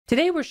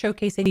Today we're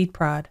showcasing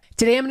SeedProd.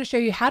 Today I'm going to show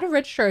you how to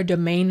register a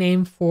domain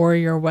name for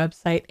your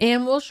website,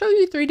 and we'll show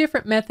you 3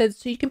 different methods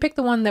so you can pick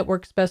the one that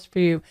works best for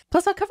you.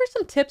 Plus I'll cover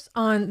some tips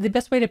on the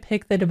best way to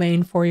pick the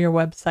domain for your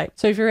website.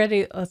 So if you're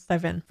ready, let's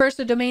dive in. First,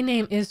 a domain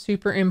name is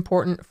super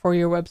important for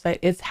your website.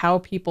 It's how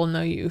people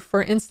know you.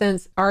 For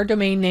instance, our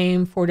domain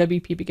name for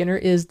WP Beginner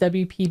is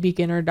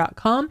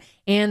wpbeginner.com,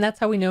 and that's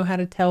how we know how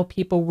to tell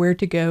people where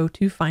to go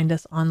to find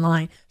us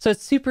online. So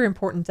it's super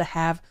important to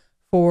have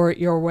for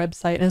your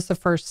website, and it's the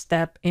first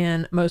step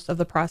in most of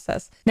the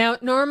process. Now,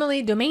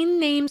 normally domain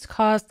names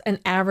cost an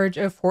average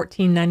of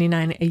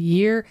 $14.99 a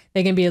year.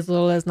 They can be as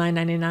little as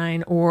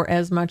 $9.99 or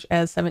as much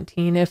as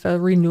 $17 if a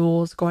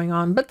renewal is going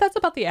on, but that's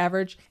about the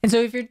average. And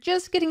so if you're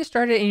just getting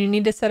started and you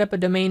need to set up a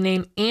domain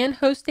name and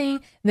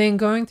hosting, then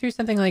going through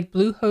something like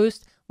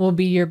BlueHost will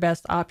be your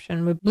best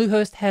option.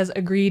 BlueHost has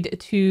agreed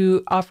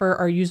to offer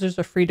our users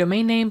a free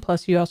domain name,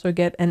 plus you also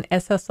get an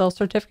SSL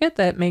certificate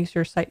that makes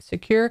your site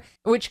secure,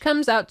 which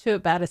comes out to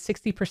about a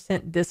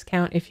 60%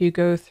 discount if you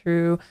go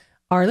through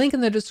our link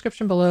in the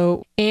description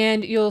below,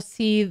 and you'll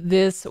see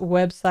this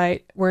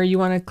website where you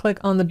want to click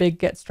on the big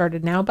Get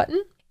Started Now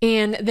button,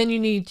 and then you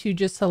need to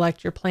just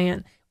select your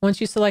plan. Once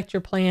you select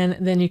your plan,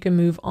 then you can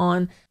move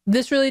on.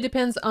 This really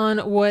depends on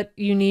what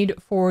you need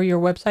for your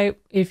website.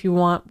 If you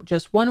want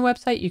just one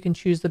website, you can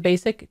choose the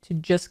basic to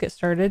just get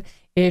started.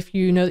 If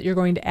you know that you're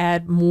going to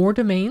add more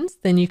domains,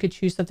 then you could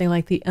choose something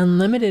like the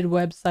unlimited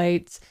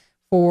websites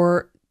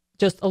for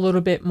just a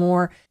little bit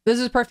more. This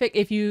is perfect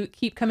if you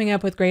keep coming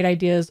up with great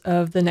ideas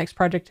of the next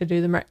project to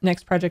do,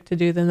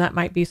 then that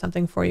might be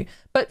something for you.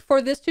 But for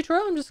this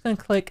tutorial, I'm just going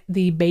to click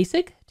the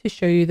basic to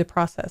show you the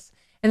process.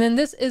 And then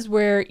this is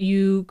where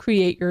you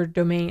create your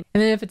domain.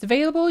 And then if it's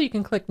available, you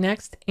can click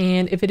next.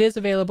 And if it is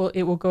available,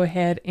 it will go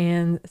ahead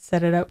and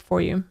set it up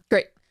for you.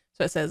 Great.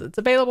 So it says it's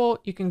available.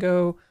 You can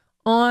go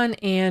on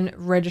and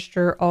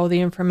register all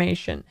the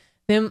information.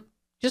 Then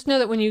just know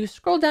that when you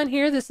scroll down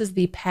here, this is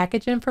the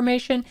package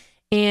information.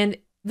 And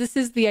this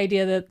is the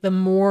idea that the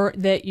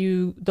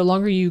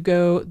longer you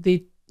go,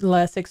 the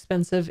less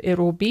expensive it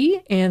will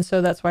be. And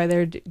so that's why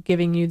they're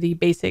giving you the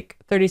basic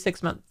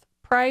 36-month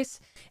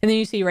price. And then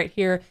you see right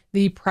here,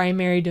 the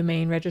primary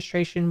domain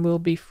registration will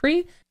be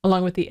free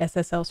along with the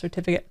SSL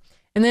certificate.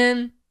 And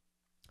then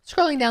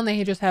scrolling down,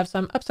 they just have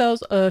some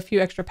upsells, a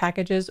few extra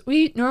packages.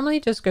 We normally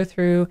just go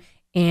through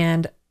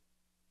and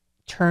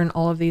turn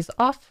all of these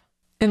off.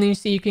 And then you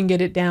see you can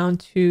get it down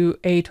to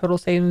a total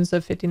savings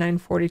of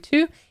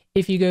 $59.42.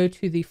 If you go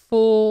to the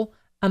full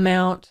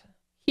amount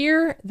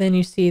here, then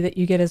you see that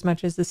you get as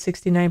much as the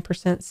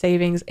 69%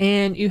 savings,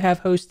 and you have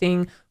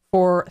hosting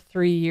for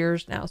 3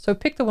 years now. So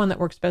pick the one that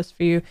works best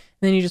for you. And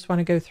then you just want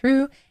to go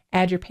through,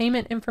 add your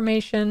payment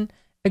information,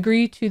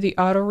 agree to the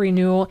auto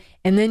renewal,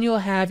 and then you'll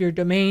have your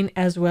domain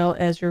as well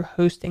as your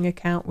hosting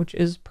account, which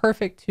is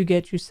perfect to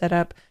get you set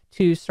up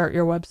to start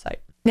your website.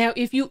 Now,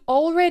 if you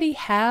already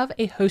have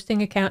a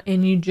hosting account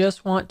and you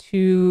just want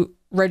to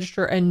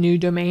register a new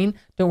domain,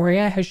 don't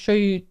worry, I will show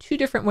you 2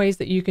 different ways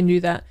that you can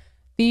do that.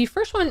 The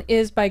first one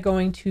is by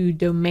going to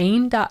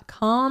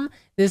domain.com.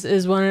 This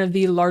is one of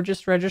the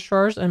largest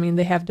registrars. I mean,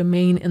 they have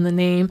domain in the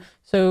name,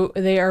 so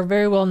they are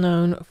very well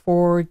known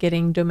for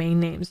getting domain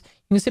names.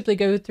 You can simply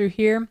go through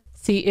here,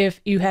 see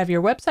if you have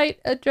your website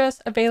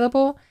address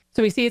available.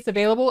 So we see it's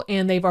available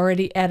and they've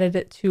already added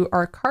it to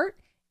our cart.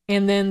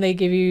 And then they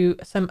give you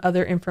some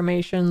other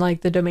information like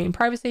the domain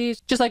privacy.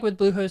 Just like with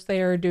BlueHost,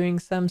 they are doing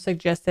some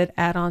suggested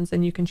add-ons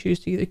and you can choose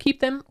to either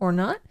keep them or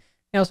not.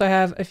 They also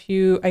have a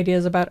few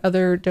ideas about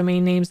other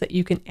domain names that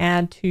you can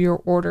add to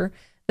your order.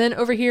 Then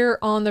over here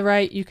on the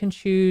right, you can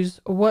choose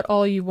what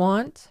all you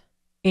want.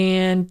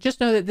 And just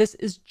know that this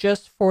is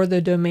just for the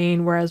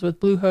domain, whereas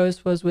with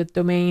BlueHost was with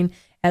domain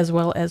as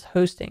well as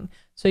hosting.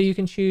 So you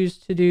can choose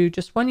to do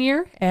just 1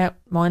 year at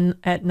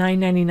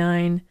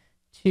 $9.99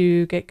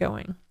 to get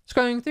going.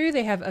 Scrolling through,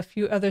 they have a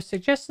few other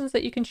suggestions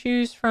that you can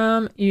choose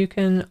from. You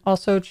can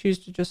also choose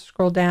to just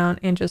scroll down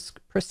and just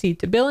proceed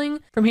to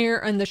billing. From here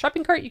in the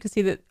shopping cart, you can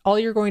see that all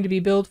you're going to be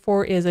billed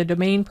for is a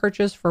domain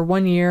purchase for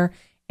 1 year.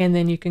 And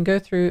then you can go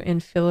through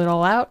and fill it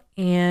all out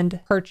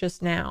and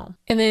purchase now.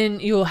 And then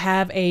you'll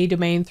have a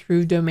domain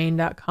through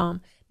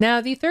domain.com.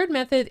 Now, the third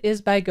method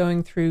is by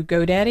going through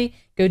GoDaddy.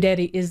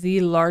 GoDaddy is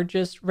the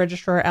largest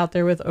registrar out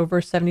there with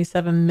over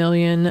 77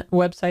 million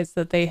websites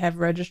that they have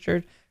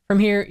registered. From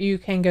here, you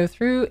can go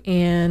through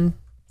and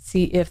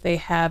see if they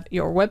have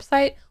your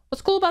website.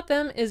 What's cool about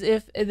them is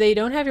if they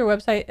don't have your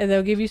website,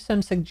 they'll give you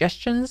some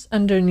suggestions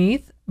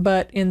underneath,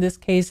 but in this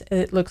case,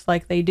 it looks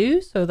like they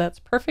do. So that's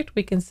perfect.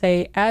 We can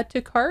say add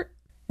to cart,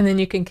 and then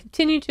you can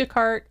continue to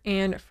cart.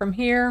 And from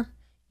here,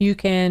 you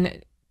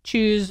can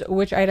choose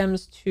which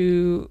items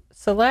to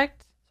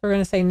select. So we're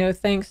going to say no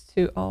thanks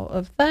to all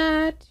of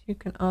that. You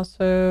can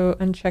also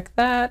uncheck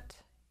that.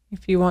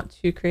 If you want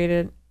to create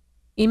an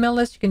email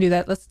list, you can do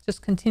that. Let's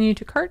just continue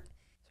to cart. So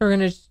we're going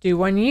to just do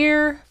 1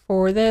 year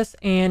for this,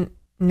 and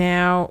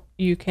now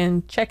you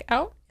can check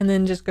out and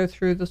then just go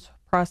through this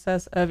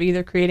process of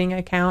either creating an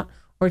account,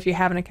 or if you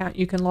have an account,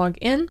 you can log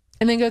in.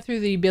 and then go through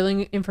the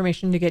billing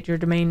information to get your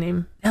domain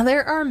name. Now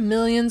there are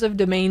millions of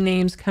domain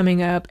names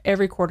coming up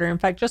every quarter. In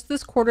fact, just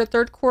this quarter,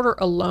 third quarter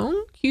alone,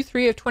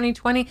 Q3 of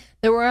 2020,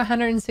 there were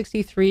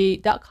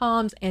 163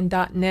 .coms and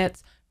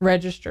 .nets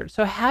registered.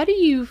 So how do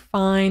you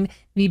find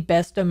the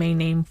best domain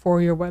name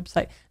for your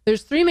website?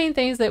 There's three main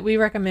things that we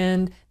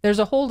recommend. There's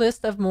a whole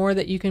list of more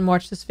that you can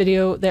watch this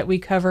video that we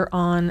cover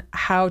on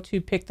how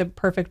to pick the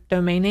perfect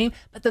domain name.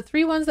 But the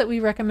three ones that we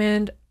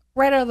recommend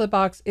right out of the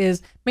box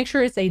is make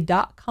sure it's a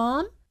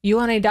 .com. You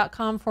want a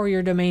 .com for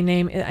your domain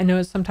name. I know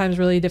it's sometimes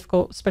really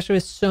difficult, especially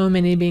with so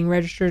many being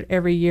registered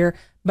every year,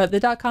 but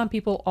the .com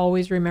people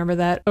always remember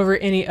that over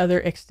any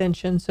other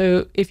extension.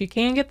 So if you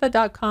can get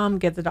the .com,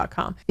 get the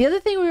 .com. The other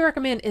thing we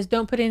recommend is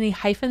don't put any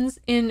hyphens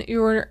in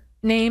your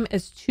name.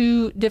 It's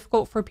too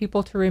difficult for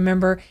people to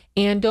remember,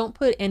 and don't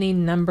put any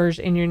numbers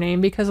in your name,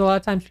 because a lot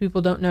of times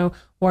people don't know,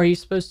 well, are you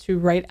supposed to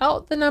write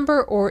out the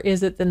number or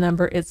is it the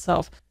number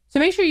itself? So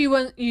make sure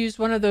you use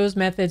one of those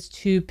methods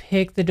to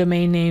pick the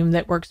domain name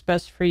that works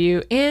best for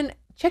you. And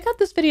check out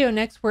this video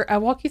next where I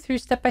walk you through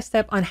step by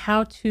step on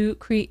how to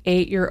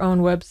create your own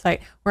website,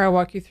 where I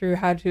walk you through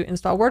how to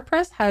install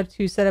WordPress, how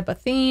to set up a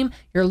theme,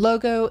 your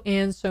logo,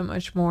 and so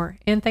much more.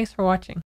 And thanks for watching.